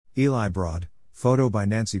Eli Broad, photo by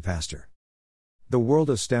Nancy Pastor. The world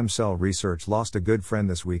of stem cell research lost a good friend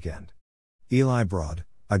this weekend. Eli Broad,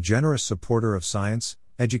 a generous supporter of science,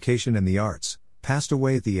 education and the arts, passed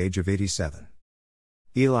away at the age of 87.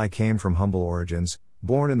 Eli came from humble origins,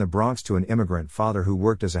 born in the Bronx to an immigrant father who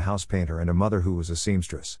worked as a house painter and a mother who was a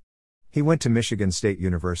seamstress. He went to Michigan State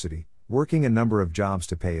University, working a number of jobs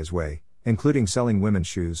to pay his way, including selling women's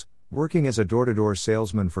shoes, working as a door-to-door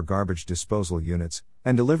salesman for garbage disposal units,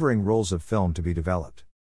 and delivering rolls of film to be developed.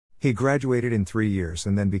 He graduated in 3 years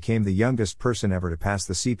and then became the youngest person ever to pass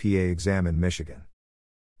the CPA exam in Michigan.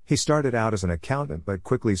 He started out as an accountant but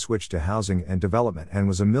quickly switched to housing and development and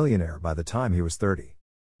was a millionaire by the time he was 30.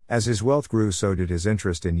 As his wealth grew, so did his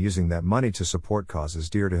interest in using that money to support causes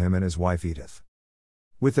dear to him and his wife Edith.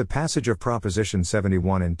 With the passage of Proposition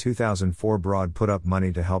 71 in 2004, Broad put up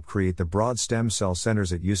money to help create the Broad Stem Cell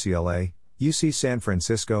Centers at UCLA, UC San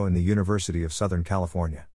Francisco and the University of Southern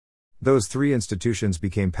California. Those 3 institutions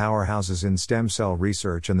became powerhouses in stem cell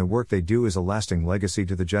research, and the work they do is a lasting legacy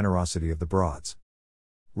to the generosity of the Broads.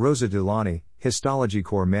 Rosa Delani, Histology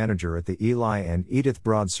Core Manager at the Eli and Edith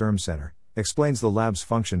Broad CERM Center, explains the lab's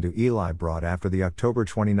function to Eli Broad after the October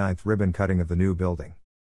 29 ribbon cutting of the new building.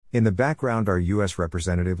 In the background are U.S.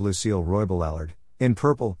 Representative Lucille Roybal-Allard, in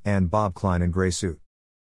purple, and Bob Klein in gray suit.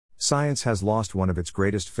 Science has lost one of its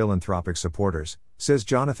greatest philanthropic supporters, says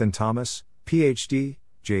Jonathan Thomas, Ph.D.,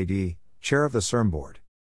 J.D., chair of the CERM board.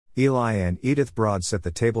 Eli and Edith Broad set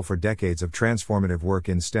the table for decades of transformative work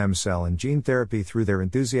in stem cell and gene therapy through their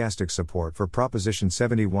enthusiastic support for Proposition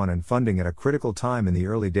 71 and funding at a critical time in the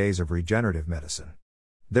early days of regenerative medicine.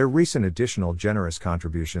 Their recent additional generous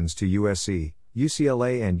contributions to USC,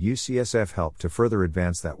 UCLA and UCSF helped to further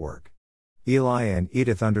advance that work. Eli and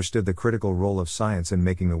Edith understood the critical role of science in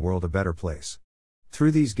making the world a better place.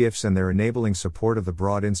 Through these gifts and their enabling support of the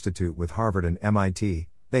Broad Institute with Harvard and MIT,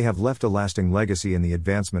 they have left a lasting legacy in the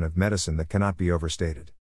advancement of medicine that cannot be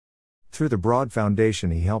overstated. Through the Broad Foundation,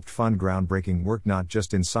 he helped fund groundbreaking work not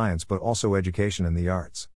just in science but also education and the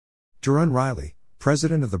arts. Jerome Riley,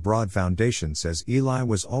 president of the Broad Foundation, says Eli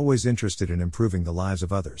was always interested in improving the lives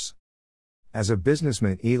of others. As a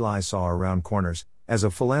businessman, Eli saw around corners. As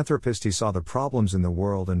a philanthropist, he saw the problems in the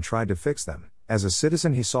world and tried to fix them. As a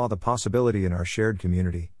citizen, he saw the possibility in our shared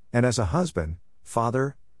community. And as a husband,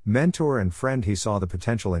 father, mentor and friend, he saw the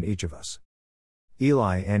potential in each of us.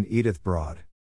 Eli and Edith Broad.